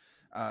Bloom,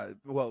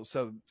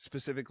 so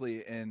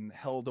specifically in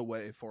held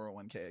away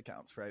 401k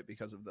accounts, right?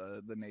 Because of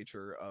the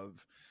nature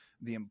of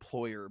the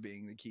employer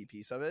being the key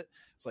piece of it.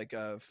 It's like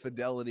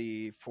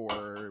Fidelity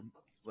for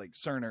like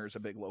Cerner's a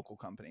big local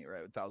company,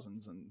 right? With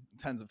thousands and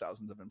tens of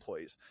thousands of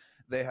employees.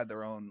 They had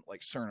their own like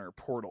Cerner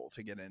portal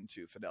to get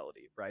into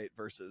Fidelity, right?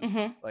 Versus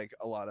like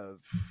a lot of,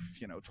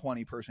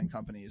 20-person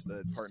companies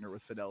that partner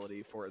with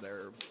Fidelity for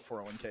their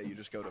 401k. You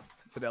just go to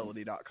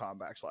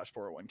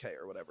fidelity.com/401k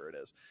or whatever it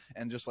is.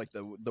 And just like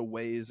the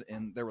ways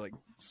there were like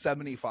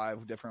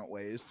 75 different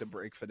ways to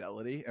break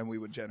Fidelity, and we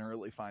would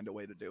generally find a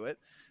way to do it.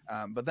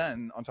 But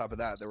then on top of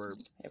that, there were,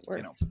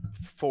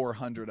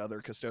 400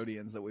 other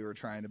custodians that we were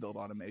trying to build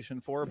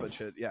automation for, but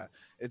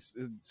it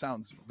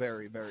sounds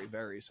very, very,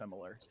 very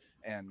similar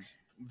and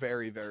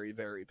very, very,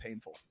 very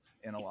painful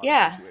in a lot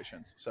of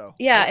situations. So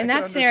in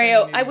that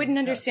scenario, I wouldn't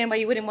understand why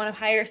you wouldn't want to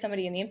hire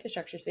somebody in the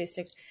infrastructure space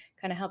to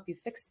kind of help you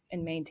fix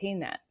and maintain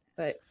that.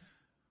 But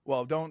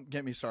well, don't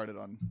get me started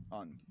on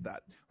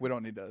that. We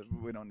don't need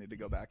to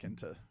go back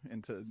into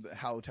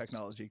how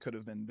technology could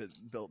have been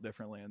built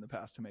differently in the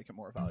past to make it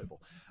more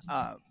valuable.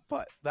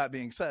 But that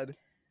being said,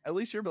 at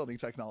least you're building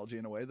technology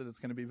in a way that it's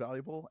going to be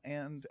valuable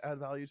and add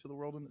value to the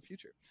world in the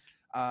future.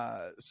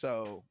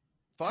 So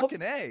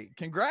fucking A,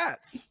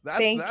 congrats. That's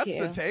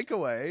the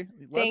takeaway.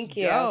 Let's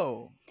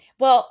go.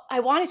 Well, I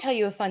want to tell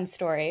you a fun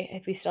story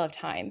if we still have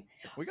time.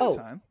 We got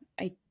time.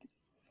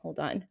 Hold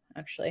on.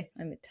 Actually,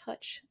 I'm a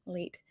touch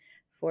late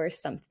for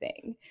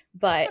something,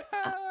 but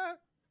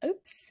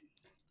oops,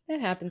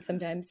 that happens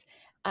sometimes.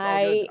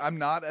 I'm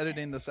not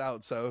editing this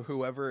out, so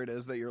whoever it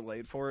is that you're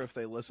late for, if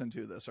they listen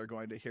to this, are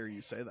going to hear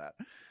you say that.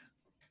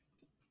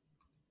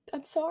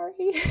 I'm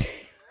sorry.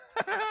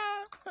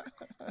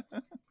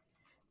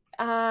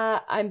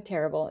 I'm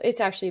terrible. It's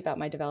actually about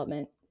my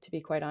development, to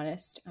be quite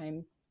honest.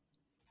 I'm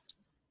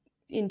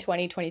in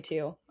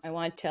 2022. I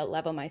want to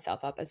level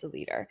myself up as a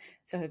leader.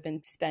 So I've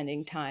been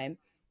spending time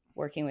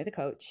working with a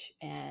coach,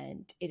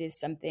 and it is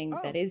something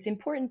that is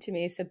important to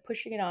me. So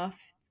pushing it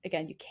off,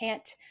 again, you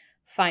can't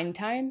find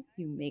time,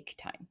 you make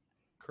time.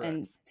 Correct.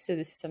 And so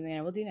this is something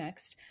I will do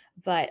next.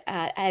 But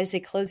as a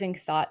closing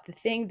thought, the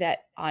thing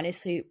that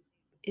honestly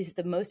is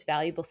the most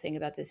valuable thing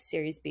about this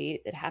Series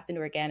B that happened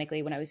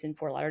organically when I was in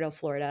Fort Lauderdale,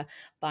 Florida,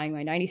 buying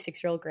my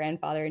 96-year-old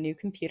grandfather a new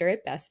computer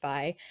at Best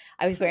Buy.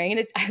 I was wearing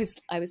it. I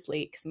was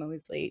late because I'm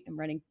always late. I'm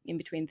running in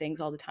between things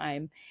all the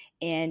time.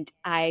 And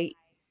I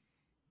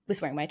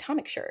was wearing my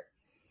Atomic shirt.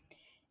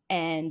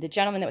 And the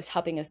gentleman that was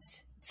helping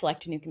us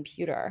select a new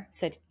computer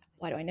said,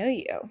 "Why do I know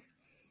you?"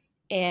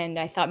 And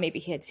I thought maybe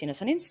he had seen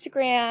us on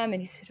Instagram.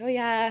 And he said, "Oh,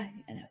 yeah."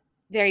 And I was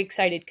very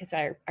excited because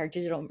our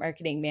digital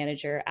marketing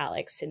manager,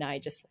 Alex, and I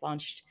just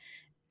launched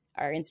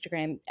our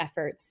Instagram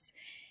efforts.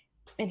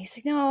 And he's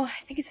like, "No,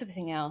 I think it's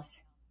something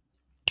else."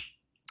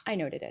 I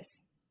know what it is.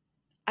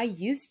 I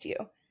used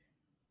you.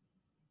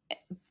 It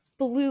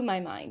blew my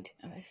mind.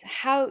 I was,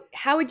 how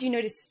would you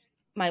notice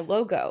my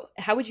logo?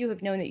 How would you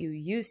have known that you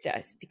used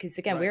us? Because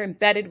again, we're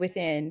embedded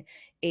within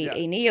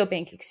a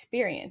neobank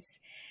experience.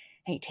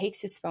 And he takes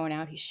his phone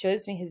out. He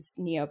shows me his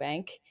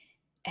neobank.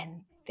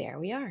 And there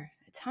we are,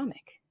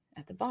 Atomic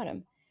at the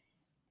bottom.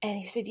 And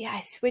he said, "Yeah, I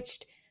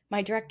switched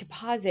my direct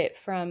deposit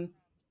from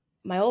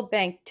my old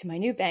bank to my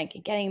new bank,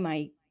 and getting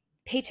my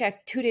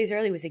paycheck 2 days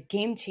early was a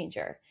game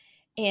changer.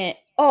 And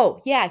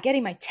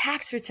getting my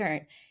tax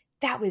return,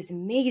 that was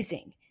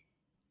amazing."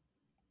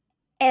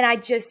 And I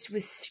just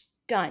was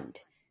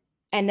stunned.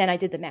 And then I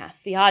did the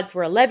math. The odds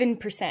were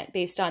 11%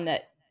 based on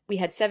that. We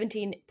had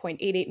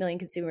 17.88 million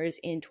consumers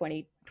in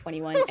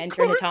 2021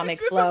 enter an Atomic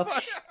flow.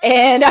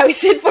 And I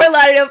was in Fort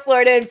Lauderdale,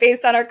 Florida, and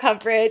based on our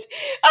coverage,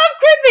 of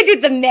course I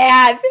did the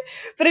math.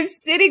 But I'm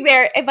sitting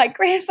there, and my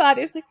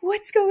grandfather's like,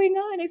 "What's going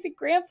on?" I said,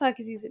 "Grandpa,"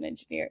 because he's an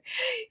engineer.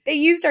 "They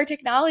used our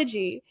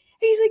technology."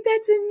 And he's like,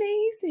 "That's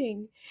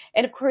amazing."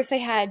 And of course I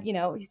had,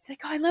 he's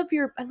like, "Oh, I love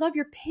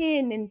your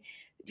pin and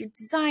your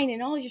design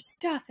and all your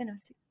stuff." And I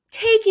was like,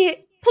 "Take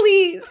it,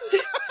 please."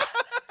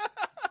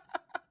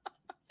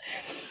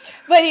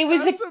 But it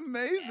was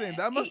amazing.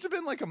 That must have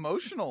been like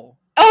emotional.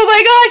 Oh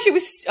my gosh, it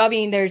was. I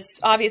mean, there's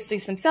obviously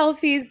some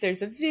selfies.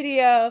 There's a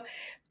video.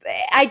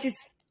 I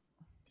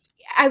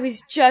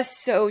was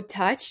just so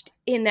touched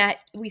in that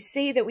we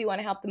say that we want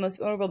to help the most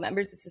vulnerable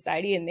members of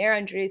society, and there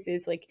Andres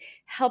is like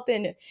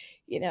helping,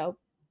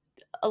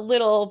 a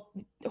little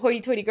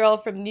hoity-toity girl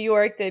from New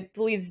York that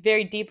believes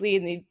very deeply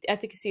in the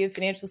efficacy of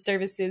financial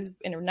services,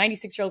 and her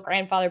 96-year-old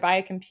grandfather buy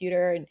a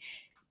computer, and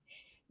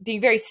being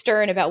very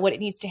stern about what it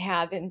needs to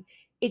have. And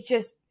it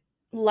just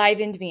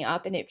livened me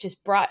up, and it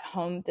just brought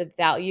home the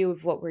value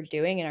of what we're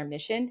doing and our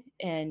mission.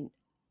 And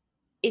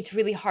it's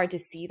really hard to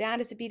see that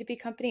as a B2B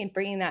company, and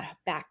bringing that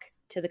back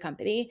to the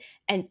company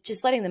and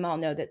just letting them all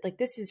know that like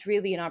this is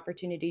really an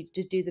opportunity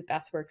to do the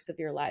best works of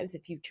your lives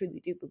if you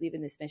truly do believe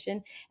in this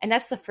mission. And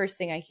that's the first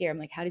thing I hear. I'm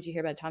like, "How did you hear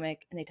about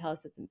Atomic?" And they tell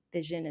us that the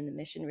vision and the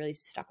mission really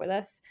stuck with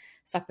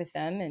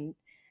them. And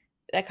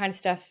that kind of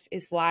stuff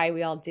is why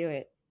we all do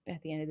it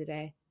at the end of the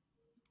day.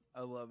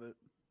 I love it.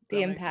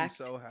 the impact. Makes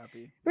me so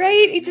happy.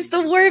 Right? It's just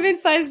the warm and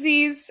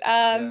fuzzies.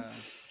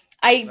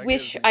 I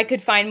wish I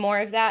could find more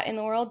of that in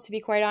the world, to be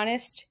quite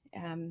honest.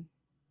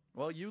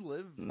 Well, you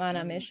live on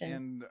a mission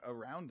and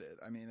around it.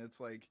 I mean, it's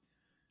like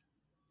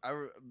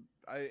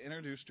I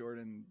introduced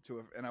Jordan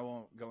to and I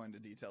won't go into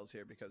details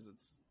here because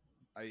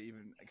I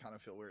kind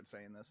of feel weird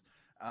saying this.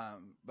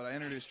 But I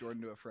introduced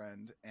Jordan to a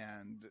friend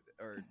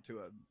or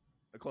to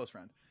a close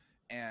friend,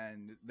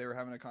 and they were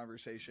having a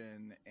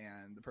conversation,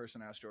 and the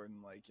person asked Jordan,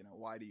 like, you know,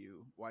 why do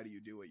you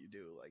do what you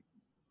do? Like,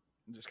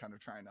 I'm just kind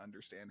of trying to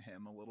understand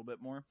him a little bit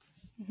more.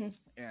 Mm-hmm.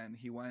 And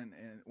he went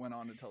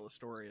on to tell a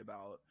story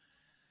about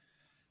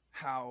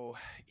how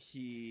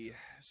he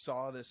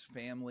saw this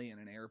family in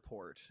an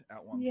airport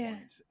at one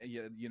point.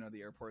 You know,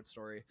 the airport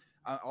story.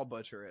 I'll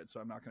butcher it, so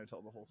I'm not going to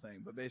tell the whole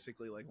thing. But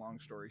basically, like, long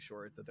story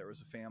short, that there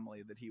was a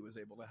family that he was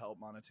able to help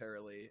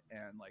monetarily,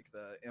 and like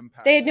the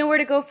impact. They had nowhere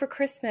to go for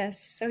Christmas,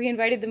 so he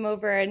invited them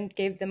over and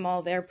gave them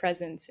all their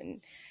presents,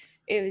 and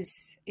it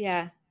was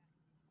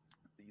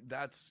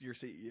That's your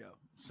CEO,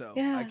 so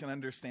I can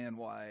understand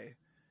why.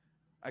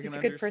 He's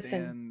a good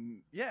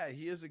person. Yeah,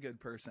 he is a good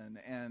person,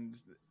 and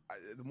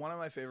one of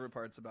my favorite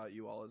parts about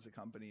you all as a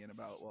company, and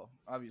about, well,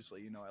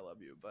 obviously, you know, I love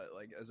you, but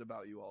like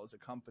about you all as a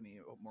company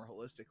more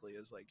holistically,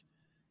 is like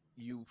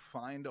you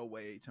find a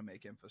way to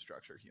make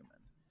infrastructure human,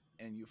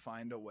 and you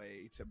find a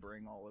way to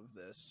bring all of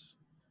this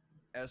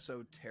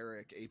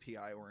esoteric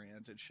API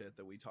oriented shit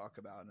that we talk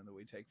about and that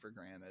we take for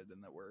granted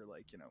and that we're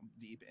like, you know,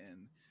 deep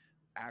in,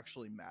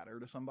 actually matter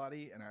to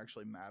somebody and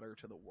actually matter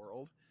to the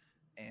world.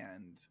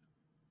 And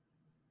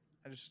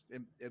I just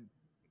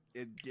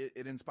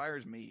it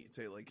inspires me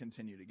to like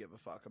continue to give a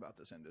fuck about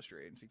this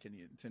industry and to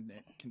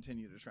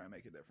continue to try and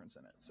make a difference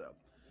in it. So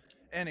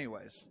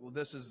anyways,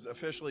 this is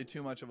officially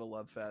too much of a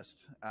love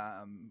fest.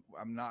 I'm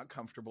not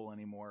comfortable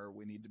anymore.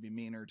 We need to be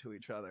meaner to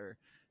each other,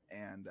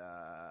 and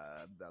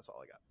that's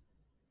all I got.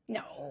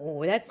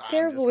 No, that's a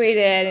terrible way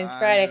to end. It's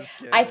Friday.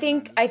 I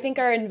think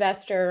our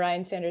investor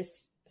Ryan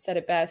Sanders said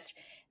it best.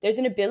 There's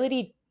an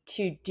ability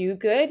to do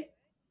good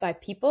by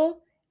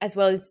people as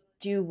well as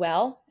do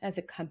well as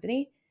a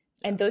company,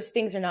 and those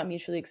things are not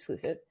mutually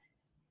exclusive.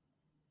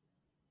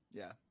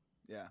 Yeah.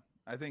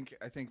 I think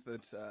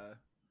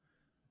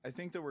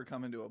that we're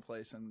coming to a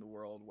place in the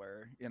world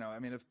where, you know, I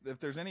mean, if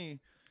there's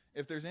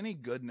any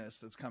goodness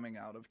that's coming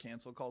out of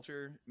cancel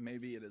culture,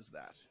 maybe it is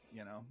that,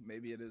 you know,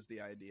 maybe it is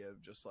the idea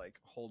of just like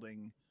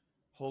holding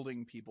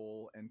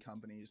people and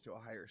companies to a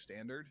higher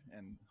standard,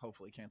 and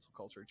hopefully cancel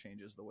culture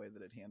changes the way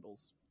that it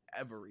handles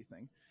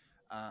everything.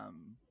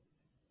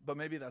 But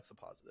maybe that's the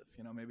positive,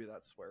 you know, maybe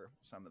that's where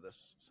some of the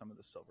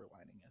silver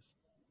lining is.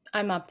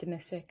 I'm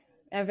optimistic.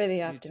 Ever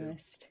the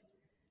optimist.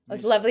 It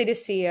was lovely to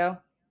see you.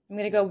 I'm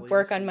going to go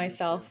work on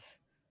myself.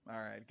 All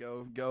right.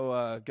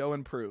 Go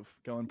improve.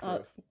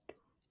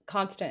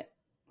 Constant.